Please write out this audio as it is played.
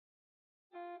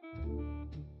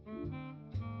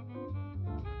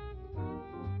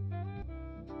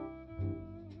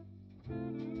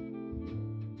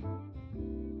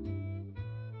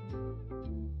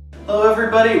Hello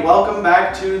everybody, welcome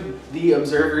back to the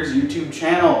Observer's YouTube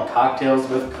channel, Cocktails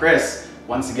with Chris.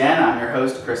 Once again, I'm your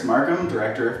host, Chris Markham,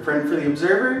 Director of Print for the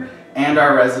Observer, and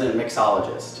our resident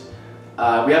mixologist.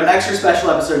 We have an extra special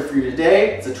episode for you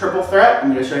today. It's a triple threat.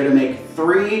 I'm going to show you to make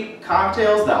 3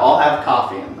 cocktails that all have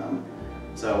coffee in them.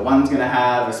 So one's going to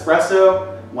have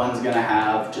espresso, one's going to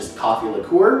have just coffee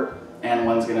liqueur, and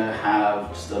one's going to have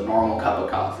just a normal cup of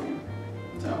coffee.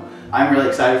 So I'm really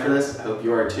excited for this. I hope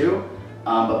you are too.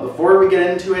 But before we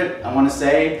get into it, I want to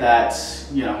say that,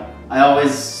 I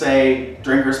always say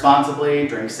drink responsibly,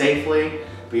 drink safely,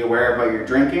 be aware of what you're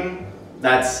drinking.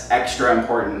 That's extra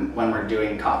important when we're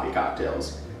doing coffee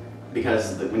cocktails.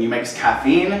 Because when you mix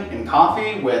caffeine in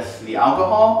coffee with the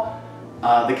alcohol,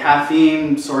 the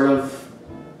caffeine sort of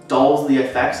dulls the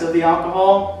effects of the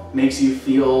alcohol, makes you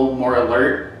feel more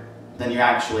alert than you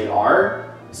actually are.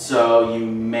 So you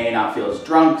may not feel as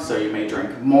drunk, so you may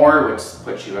drink more, which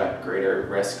puts you at greater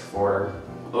risk for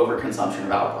overconsumption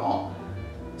of alcohol.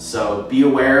 So be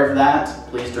aware of that.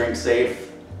 Please drink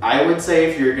safe. I would say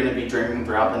if you're going to be drinking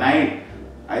throughout the night,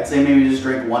 I'd say maybe just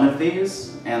drink one of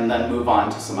these and then move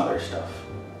on to some other stuff.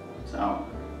 So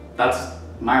that's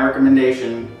my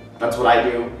recommendation. That's what I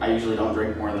do. I usually don't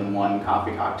drink more than 1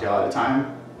 coffee cocktail at a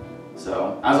time.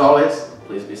 So as always,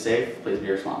 please be safe, please be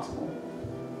responsible.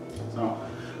 So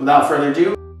without further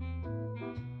ado,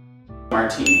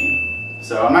 martini.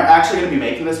 So I'm not actually going to be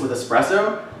making this with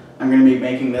espresso. I'm going to be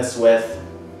making this with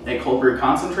a cold brew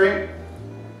concentrate.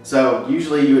 So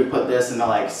usually you would put this into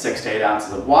like 6 to 8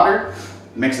 ounces of water,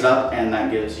 mix it up, and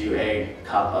that gives you a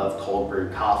cup of cold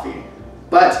brewed coffee.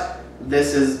 But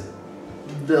this is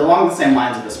along the same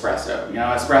lines of espresso.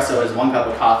 Espresso is 1 cup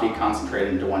of coffee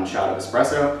concentrated into 1 shot of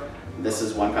espresso. This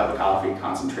is 1 cup of coffee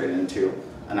concentrated into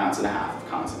 1.5 ounces of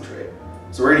concentrate.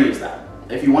 So we're going to use that.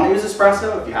 If you want to use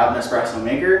espresso, if you have an espresso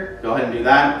maker, go ahead and do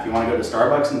that. If you want to go to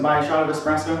Starbucks and buy a shot of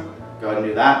espresso, go ahead and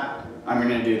do that. I'm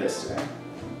going to do this today.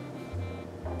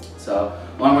 So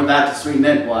along with that, to sweeten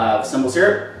it, we'll have simple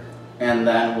syrup, and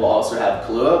then we'll also have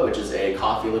Kahlua, which is a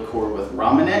coffee liqueur with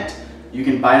rum in it. You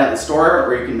can buy it at the store,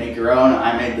 or you can make your own.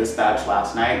 I made this batch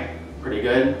last night. Pretty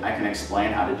good. I can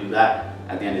explain how to do that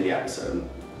at the end of the episode.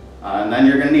 And then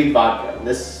you're going to need vodka.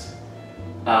 This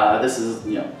is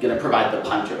going to provide the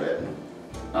punch of it.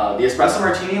 The espresso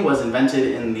martini was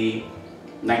invented in the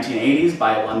 1980s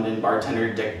by London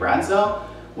bartender Dick Bradsell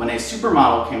when a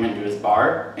supermodel came into his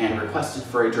bar and requested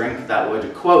for a drink that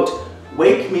would, quote,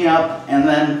 wake me up and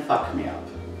then fuck me up.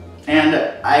 And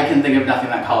I can think of nothing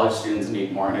that college students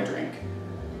need more in a drink.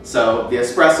 So the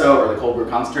espresso or the cold brew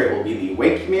concentrate will be the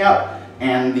wake me up,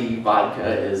 and the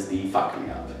vodka is the fuck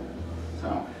me up.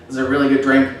 So this is a really good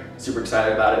drink. Super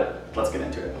excited about it. Let's get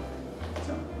into it.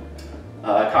 So,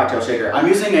 cocktail shaker. I'm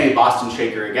using a Boston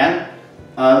shaker again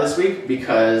this week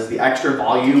because the extra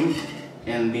volume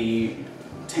in the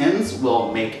tins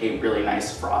will make a really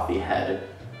nice frothy head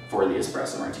for the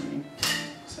espresso martini.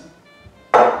 So,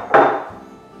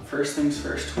 first things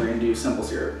first, we're going to do simple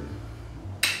syrup.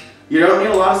 You don't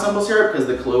need a lot of simple syrup because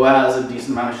the Kahlua has a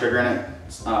decent amount of sugar in it,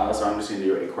 so I'm just going to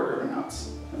do 1/4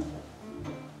 ounce.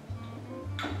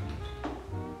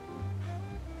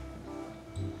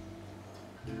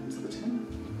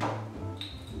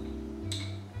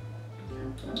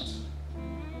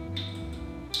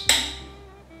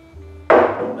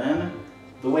 Then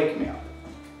the wake me up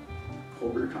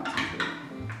cold brew concentrate.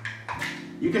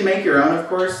 You can make your own, of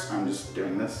course. I'm just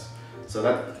doing this. So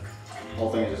that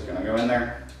whole thing is just gonna go in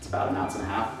there. It's about 1.5 ounces.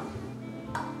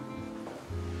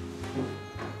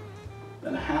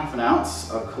 Then 1/2 ounce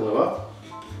of Kahlua.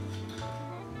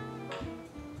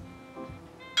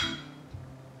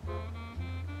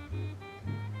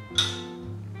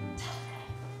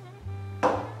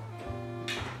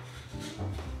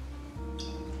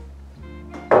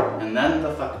 And then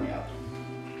the fuck me up.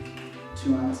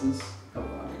 2 ounces of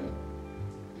vodka.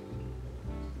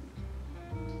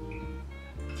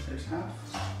 There's half.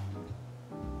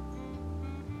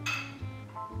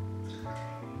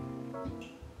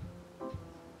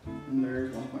 And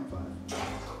there's 1.5.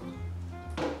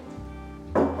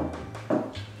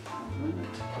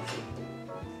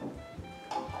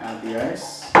 Add the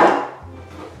ice.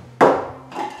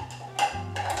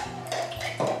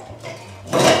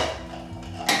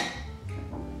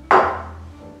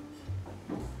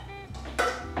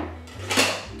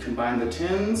 Combine the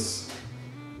tins,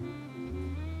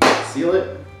 seal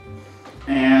it,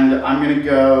 and I'm going to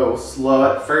go slow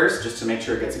at first just to make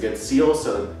sure it gets a good seal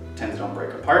so the tins don't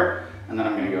break apart, and then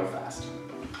I'm going to go fast.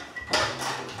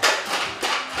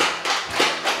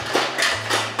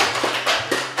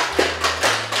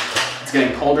 It's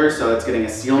getting colder, so it's getting a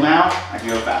seal now. I can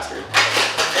go faster.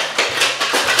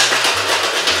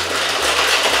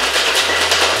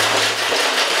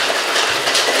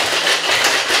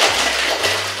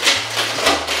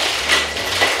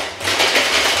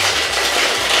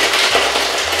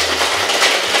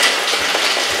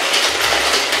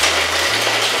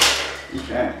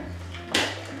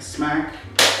 Smack.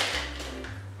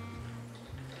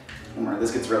 One more.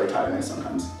 This gets really tight on me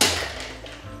sometimes.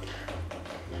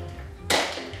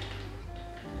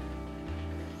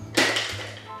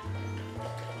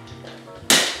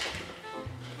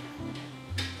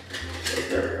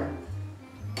 There we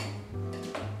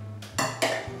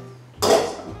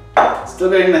go. Still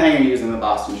getting the hang of using the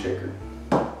Boston shaker.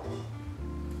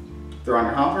 Throw on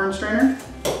your Hawthorne strainer.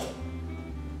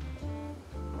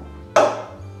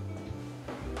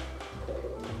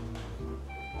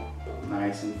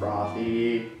 Nice and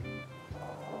frothy.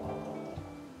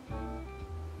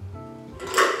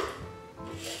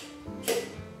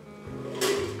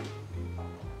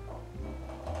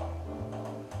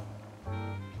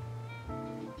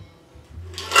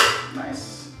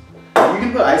 Nice. You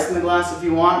can put ice in the glass if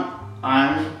you want.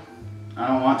 I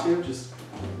don't want to. Just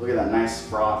look at that nice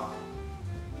froth.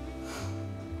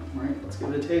 All right, let's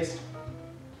give it a taste.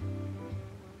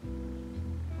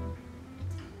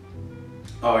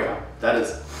 Oh yeah, that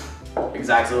is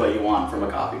exactly what you want from a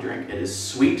coffee drink. It is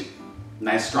sweet,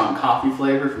 nice strong coffee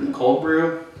flavor from the cold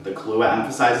brew. The Kahlua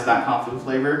emphasizes that coffee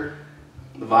flavor.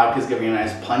 The vodka is giving a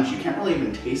nice punch. You can't really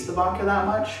even taste the vodka that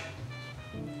much,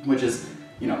 which is,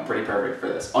 you know, pretty perfect for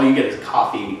this. All you get is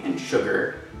coffee and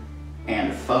sugar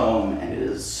and foam, and it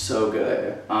is so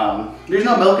good. There's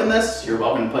no milk in this. You're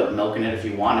welcome to put milk in it if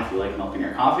you want, if you like milk in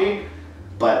your coffee,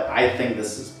 but I think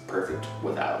this is perfect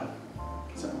without.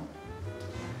 So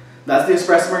that's the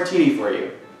espresso martini for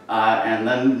you. And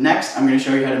then next, I'm going to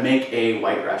show you how to make a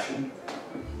White Russian.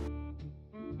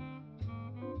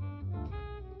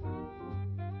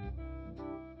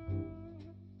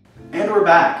 And we're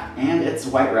back, and it's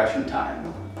White Russian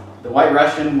time. The White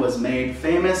Russian was made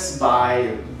famous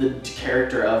by the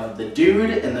character of the dude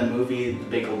in the movie The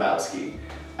Big Lebowski.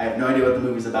 I have no idea what the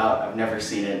movie's about. I've never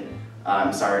seen it.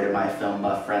 I'm sorry to my film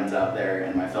buff friends out there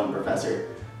and my film professor,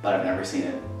 but I've never seen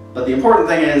it. But the important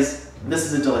thing is, this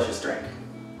is a delicious drink.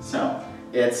 So,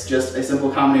 it's just a simple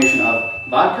combination of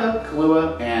vodka,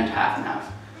 Kahlua, and half and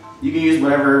half. You can use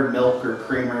whatever milk or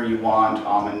creamer you want,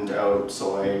 almond, oat,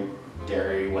 soy,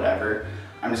 dairy, whatever.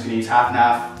 I'm just gonna use half and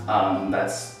half.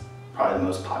 That's probably the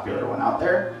most popular one out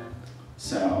there.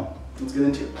 So, let's get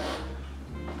into it.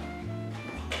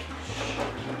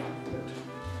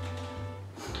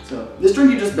 So, this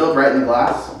drink you just build right in the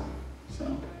glass. So,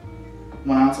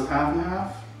 1 ounce of half and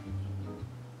half.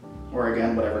 Or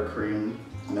again, whatever cream,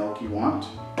 milk you want.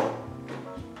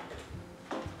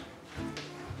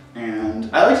 And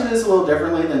I like to do this a little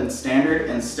differently than standard.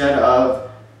 Instead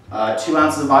of 2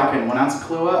 ounces of vodka and 1 ounce of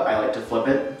Kahlua, I like to flip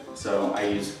it. So I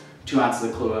use 2 ounces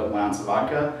of Kahlua, 1 ounce of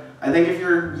vodka. I think if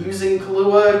you're using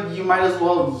Kahlua, you might as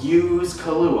well use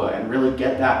Kahlua and really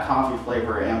get that coffee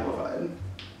flavor amplified.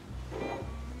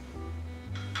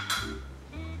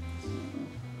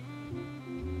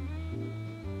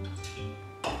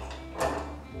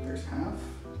 There's half.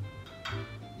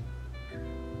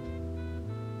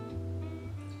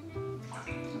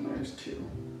 And there's 2.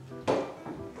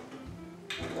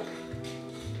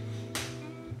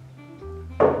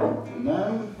 And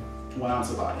then 1 ounce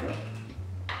of vodka.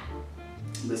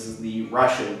 This is the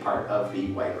Russian part of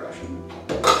the White Russian.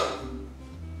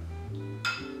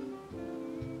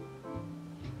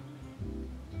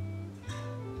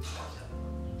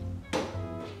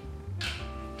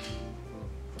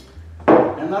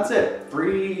 And that's it.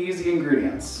 3 easy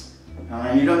ingredients.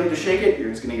 You don't need to shake it. You're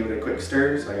just going to give it a quick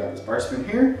stir. So I got this bar spoon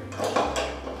here.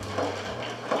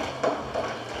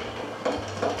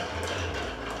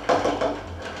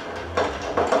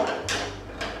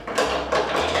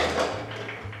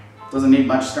 Doesn't need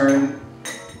much stirring.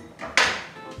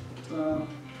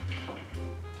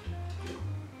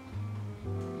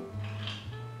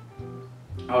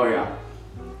 Oh yeah.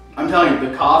 I'm telling you,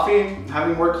 the coffee,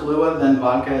 having more Kahlua than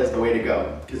vodka is the way to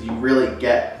go, because you really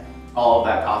get all of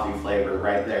that coffee flavor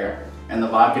right there. And the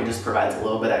vodka just provides a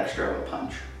little bit extra of a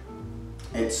punch.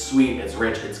 It's sweet, it's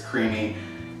rich, it's creamy.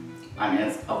 I mean,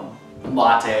 it's a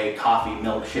latte, coffee,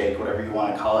 milkshake, whatever you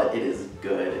want to call it. It is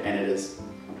good, and it is,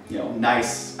 you know,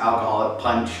 nice alcoholic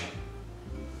punch.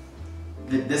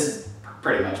 This is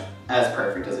pretty much as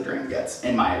perfect as a drink gets,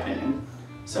 in my opinion.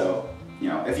 So, you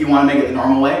know, if you want to make it the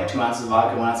normal way, 2 ounces of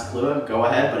vodka, 1 ounce of Kahlua, go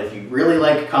ahead. But if you really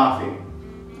like coffee,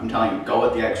 I'm telling you, go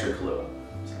with the extra Kahlua.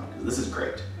 So, 'cause this is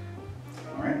great.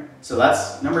 All right. So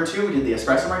that's number 2. We did the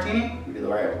espresso martini. We did the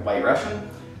White Russian.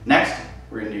 Next,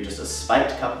 we're gonna do just a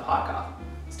spiked cup of hot coffee.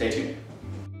 Stay tuned.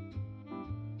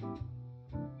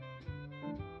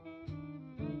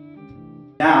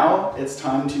 Now it's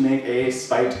time to make a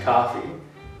spiked coffee.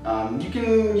 You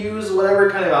can use whatever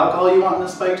kind of alcohol you want in a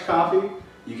spiked coffee.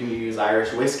 You can use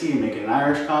Irish whiskey and make it an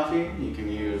Irish coffee. You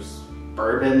can use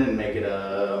bourbon and make it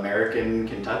a American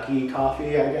Kentucky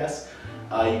coffee, I guess.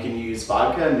 You can use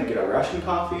vodka and make it a Russian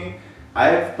coffee.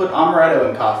 I've put amaretto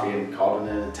in coffee and called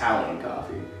it an Italian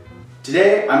coffee.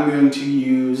 Today I'm going to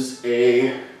use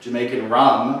a Jamaican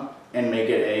rum and make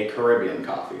it a Caribbean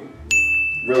coffee.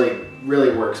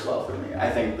 Really works well for me. I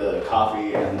think the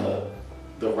coffee and the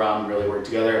rum really work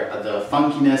together. The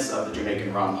funkiness of the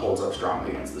Jamaican rum holds up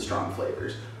strongly against the strong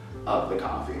flavors of the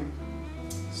coffee.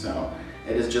 So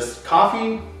it is just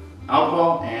coffee,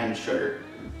 alcohol, and sugar.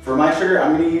 For my sugar,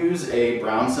 I'm going to use a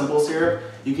brown simple syrup.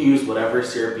 You can use whatever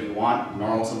syrup you want.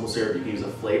 Normal simple syrup, you can use a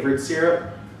flavored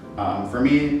syrup. For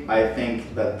me, I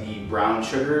think that the brown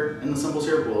sugar in the simple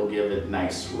syrup will give it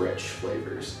nice, rich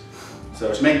flavors.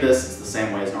 So to make this, it's the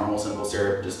same way as normal simple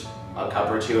syrup, just a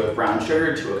cup or two of brown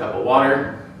sugar to a cup of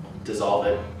water, dissolve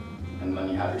it, and then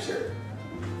you have your syrup.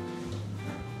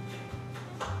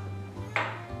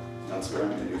 That's what I'm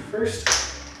going to do first.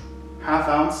 ½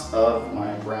 ounce of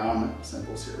my brown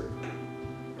simple syrup.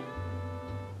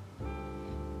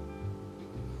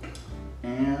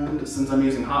 And since I'm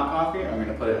using hot coffee, I'm going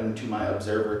to put it into my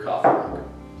Observer coffee mug.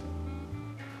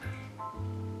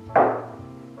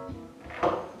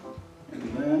 And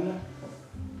then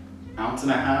 1.5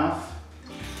 ounces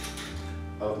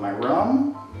of my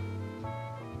rum.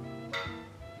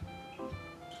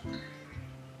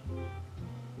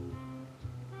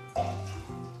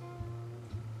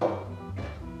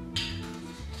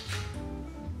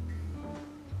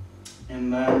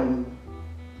 And then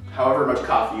however much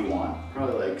coffee you want,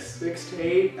 probably like 6 to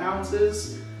 8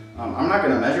 ounces. I'm not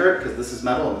going to measure it because this is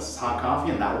metal and this is hot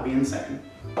coffee, and that would be insane.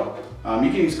 You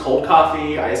can use cold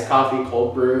coffee, iced coffee,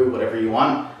 cold brew, whatever you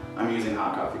want. I'm using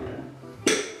hot coffee today.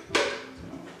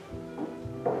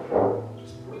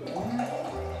 Just pour that in.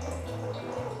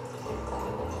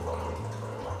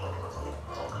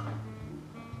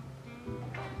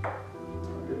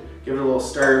 Give it a little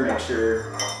stir, make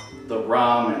sure the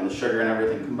rum and the sugar and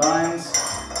everything combines.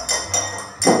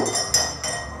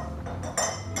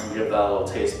 And give that a little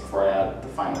taste before I add the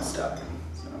final step.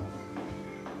 So.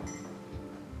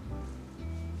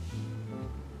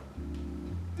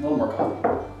 A little more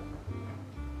coffee.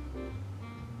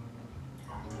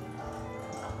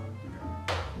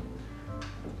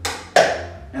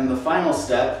 And the final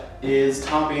step is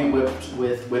topping with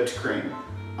whipped cream.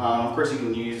 Of course you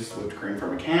can use whipped cream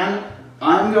from a can.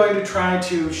 I'm going to try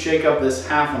to shake up this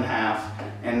half and half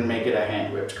and make it a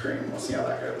hand whipped cream. We'll see how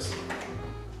that goes.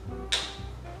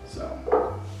 So,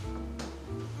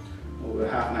 a little bit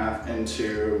half and half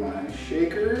into my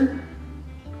shaker.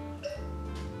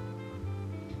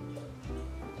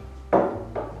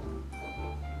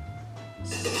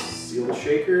 Seal the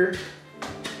shaker.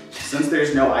 Since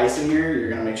there's no ice in here, you're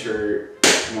gonna make sure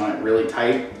you want it really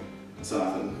tight so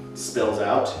nothing spills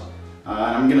out. And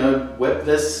I'm gonna whip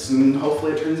this and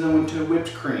hopefully it turns into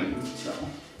whipped cream. So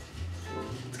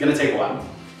it's gonna take a while.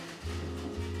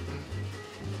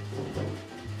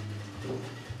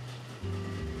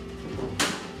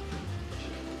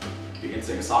 You can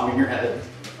sing a song in your head,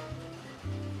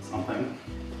 something.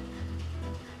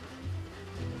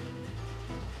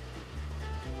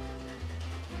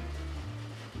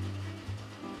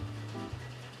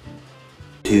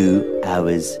 Two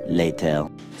hours later.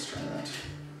 Let's try that.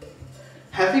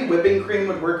 Heavy whipping cream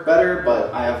would work better,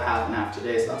 but I have half and half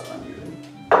today, so that's what I'm using.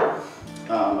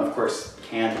 Of course,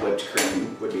 canned whipped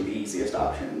cream would be the easiest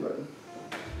option, but.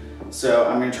 So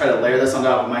I'm gonna try to layer this on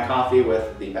top of my coffee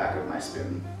with the back of my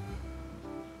spoon.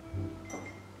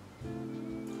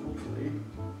 Hopefully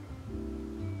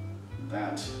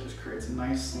that just creates a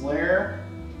nice layer.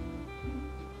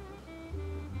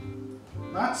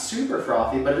 Not super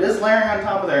frothy, but it is layering on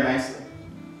top of there nicely.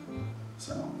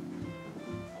 So,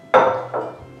 I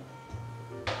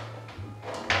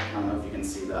don't know if you can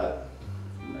see that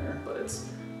from there, but it's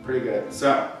pretty good.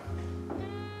 So,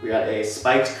 we got a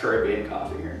spiked Caribbean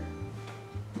coffee here.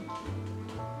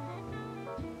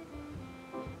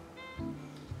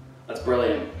 That's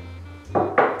brilliant.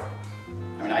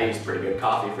 I mean, I use pretty good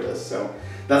coffee for this, so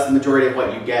that's the majority of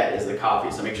what you get is the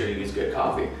coffee, so make sure you use good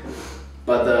coffee.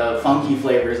 But the funky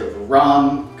flavors of the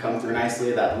rum come through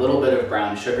nicely. That little bit of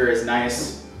brown sugar is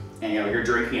nice. And you're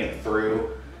drinking it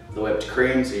through the whipped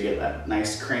cream, so you get that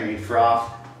nice creamy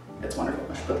froth. It's wonderful.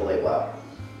 I should put the label out.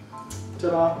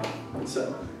 Ta-da.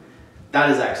 So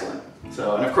that is excellent.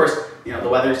 So, and of course, the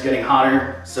weather's getting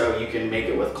hotter, so you can make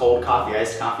it with cold coffee,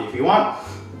 iced coffee if you want.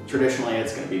 Traditionally,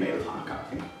 it's gonna be made with hot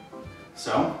coffee.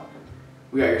 So,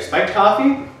 we got your spiked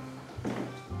coffee.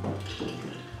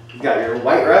 You've got your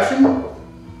white Russian.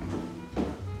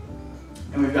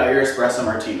 And we've got your espresso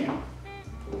martini.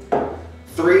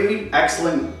 3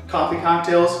 excellent coffee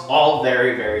cocktails, all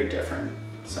very, very different.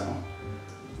 So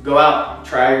go out,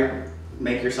 try,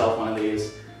 make yourself one of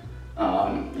these.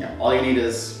 Yeah, all you need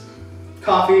is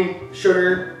coffee,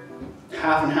 sugar,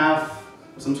 half and half,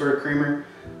 some sort of creamer,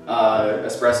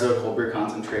 espresso, cold brew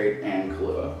concentrate, and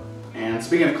Kahlua. And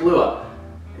speaking of Kahlua,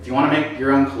 if you want to make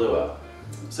your own Kahlua,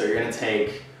 so you're going to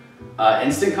take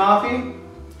instant coffee,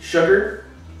 sugar,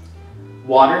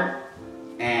 water,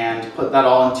 and put that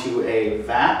all into a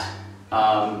vat.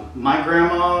 I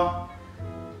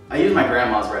use my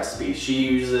grandma's recipe. She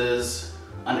uses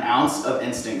an ounce of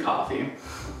instant coffee.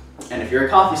 And if you're a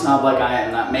coffee snob like I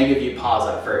am, that may give you pause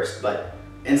at first, but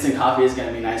instant coffee is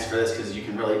gonna be nice for this because you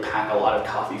can really pack a lot of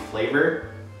coffee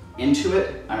flavor into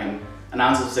it. I mean, an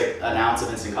ounce of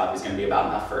instant coffee is gonna be about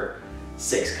enough for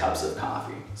 6 cups of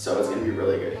coffee. So it's gonna be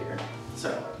really good here.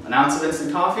 So an ounce of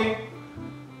instant coffee,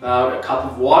 about a cup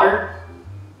of water,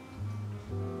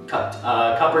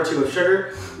 a cup or 2 of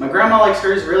sugar. My grandma likes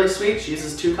hers really sweet. She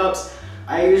uses 2 cups.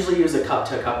 I usually use a cup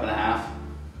to a cup and a half.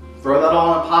 Throw that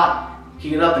all in a pot,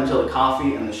 heat it up until the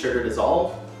coffee and the sugar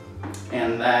dissolve,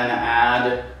 and then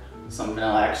add some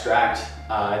vanilla extract.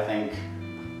 I think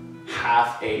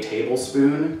half a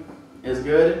tablespoon is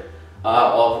good.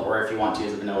 Or if you want to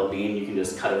use a vanilla bean, you can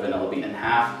just cut a vanilla bean in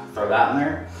half, throw that in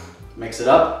there, mix it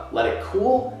up, let it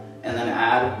cool, and then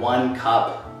add 1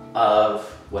 cup of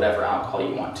whatever alcohol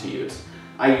you want to use.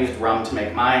 I used rum to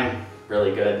make mine,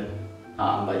 really good.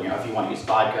 But you know, if you want to use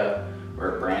vodka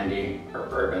or brandy or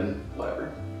bourbon,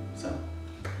 whatever. So,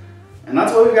 and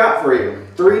that's what we've got for you.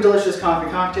 3 delicious coffee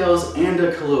cocktails and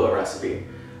a Kahlua recipe.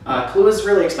 Kahlua is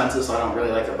really expensive, so I don't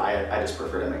really like to buy it. I just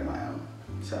prefer to make my own.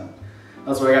 So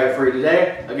that's what I got for you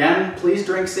today. Again, please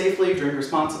drink safely, drink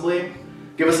responsibly.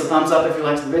 Give us a thumbs up if you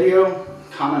liked the video.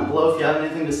 Comment below if you have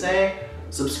anything to say.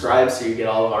 Subscribe so you get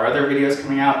all of our other videos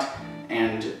coming out,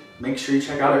 and make sure you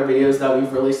check out our videos that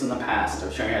we've released in the past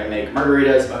of showing you how to make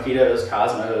margaritas, mojitos,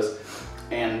 cosmos,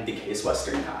 and the Case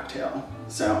Western cocktail.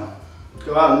 So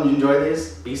go out and enjoy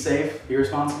these, be safe, be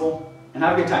responsible, and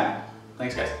have a good time.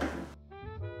 Thanks guys.